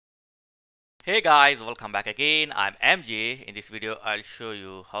Hey guys, welcome back again. I'm MJ. In this video, I'll show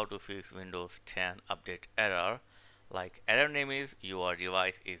you how to fix Windows 10 update error. Like error name is your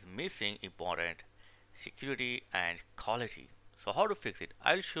device is missing important security and quality. So how to fix it?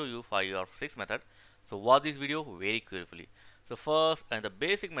 I'll show you 5 or 6 method. So watch this video very carefully. So first and the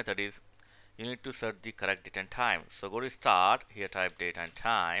basic method is you need to set the correct date and time. So go to start, here type date and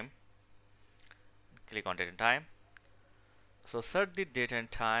time, click on date and time. So set the date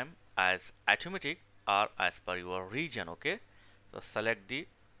and time as automatic or as per your region. Okay, so select the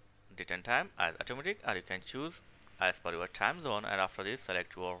date and time as automatic, or you can choose as per your time zone, and after this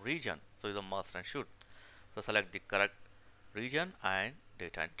select your region. So it's a must and should. So select the correct region and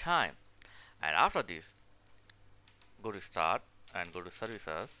date and time, and after this go to start and go to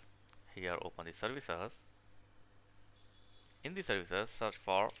services. Here open the services. In the services search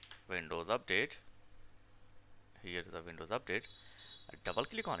for Windows Update. Here is the Windows Update. Double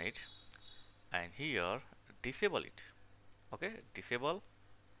click on it and here disable it. Okay, disable,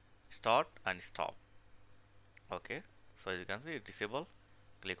 start and stop. Okay, so as you can see disable,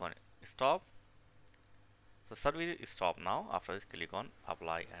 click on stop. So service is stop now. After this click on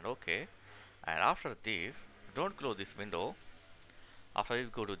apply and OK, and after this don't close this window. After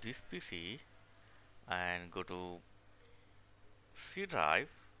this go to this PC and go to C drive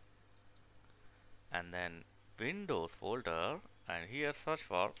and then Windows folder, and here search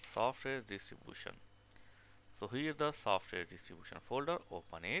for software distribution. So here the software distribution folder,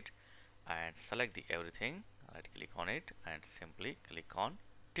 open it and select the everything, right click on it and simply click on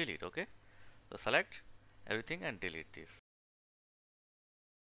delete. Okay, so select everything and delete this.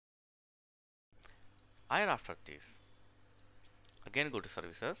 And after this again go to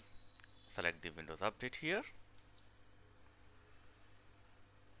services, select the Windows Update here,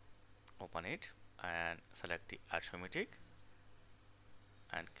 open it and select the automatic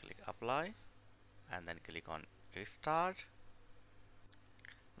and click apply and then click on restart.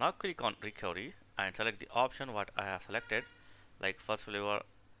 Now click on recovery and select the option what I have selected, like first flavor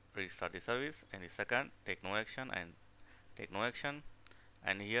restart the service, and the second take no action and take no action,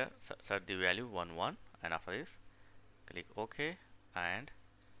 and here set the value 11, and after this click OK and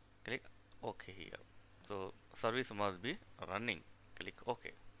click OK here. So service must be running, click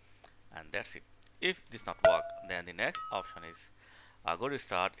OK, and that's it. If this not work, then the next option is go to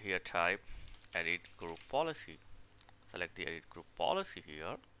start, here type edit group policy, select the edit group policy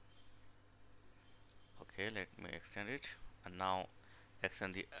here. Okay, let me extend it, and now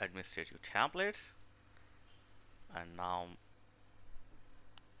extend the administrative templates, and now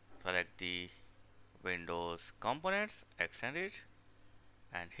select the Windows components, extend it,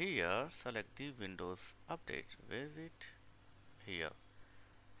 and here select the Windows Update. Where is it? Here.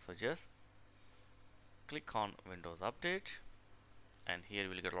 So just click on Windows Update, and here you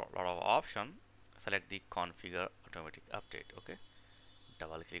will get a lot of option. Select the configure automatic update. Okay,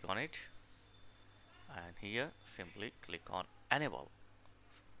 double click on it and here simply click on enable,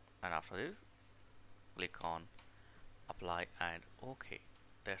 and after this click on apply and OK.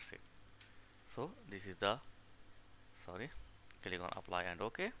 That's it. So this is the click on apply and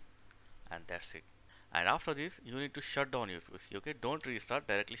OK, and that's it. And after this you need to shut down your PC. Okay, don't restart,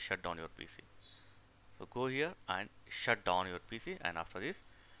 directly shut down your PC. So go here and shut down your PC, and after this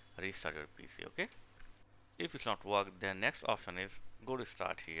restart your PC. Okay, if it's not work, then next option is go to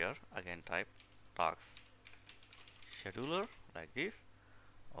start, here again type task scheduler like this,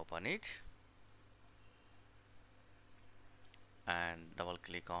 open it and double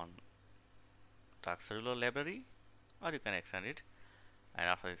click on task scheduler library, or you can extend it, and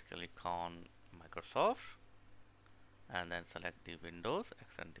after this click on Microsoft and then select the Windows,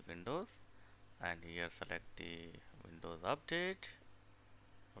 extend the Windows, and here select the Windows Update.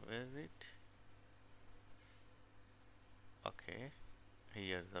 Where is it? Okay,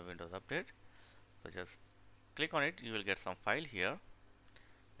 here is the Windows Update. So just click on it, you will get some file here.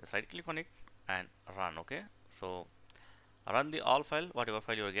 Just right click on it and run. Okay, so run the all file, whatever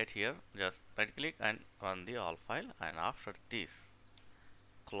file you will get here, just right click and run the all file, and after this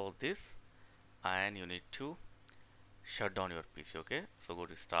close this, and you need to shut down your PC. Okay, so go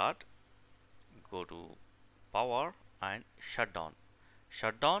to start, go to power and shut down,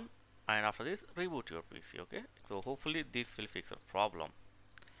 and after this reboot your PC. Okay, so hopefully this will fix your problem.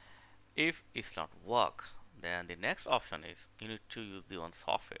 If it's not work, then the next option is you need to use the one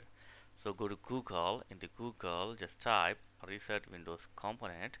software. So go to Google, in the Google just type reset Windows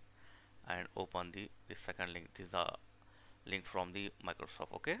component and open the second link. This is a link from the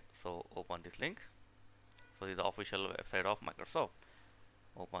Microsoft. Okay, so open this link. So this is the official website of Microsoft.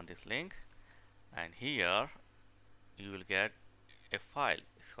 Open this link, and here you will get a file.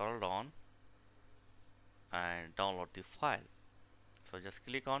 Scroll down and download the file. So just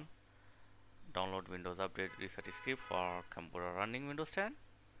click on download Windows Update Reset Script for computer running Windows 10.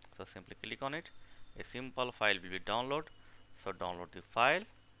 So simply click on it. A simple file will be download. So download the file,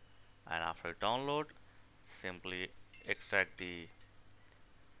 and after download, simply extract the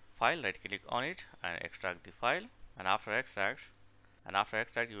file. Right click on it and extract the file. And after extract,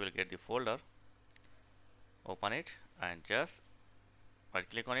 you will get the folder. Open it and just right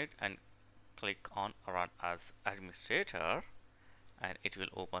click on it and click on run as administrator, and it will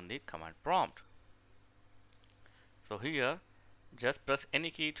open the command prompt. So here just press any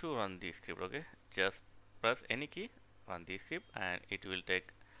key to run the script. Okay, just press any key, run the script, and it will take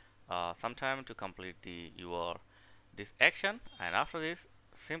some time to complete this action. And after this,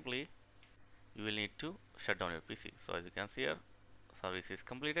 simply you will need to shut down your PC. So as you can see here, service is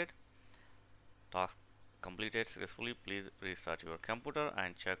completed, task completed successfully. Please restart your computer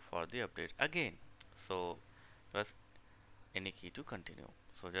and check for the update again. So press any key to continue.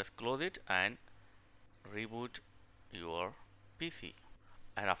 So just close it and reboot your PC,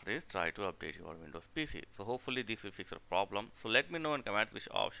 and after this try to update your Windows PC. So hopefully this will fix your problem. So let me know in comments which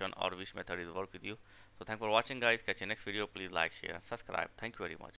option or which method is work with you. So thanks for watching guys. Catch you next video. Please like, share and subscribe. Thank you very much.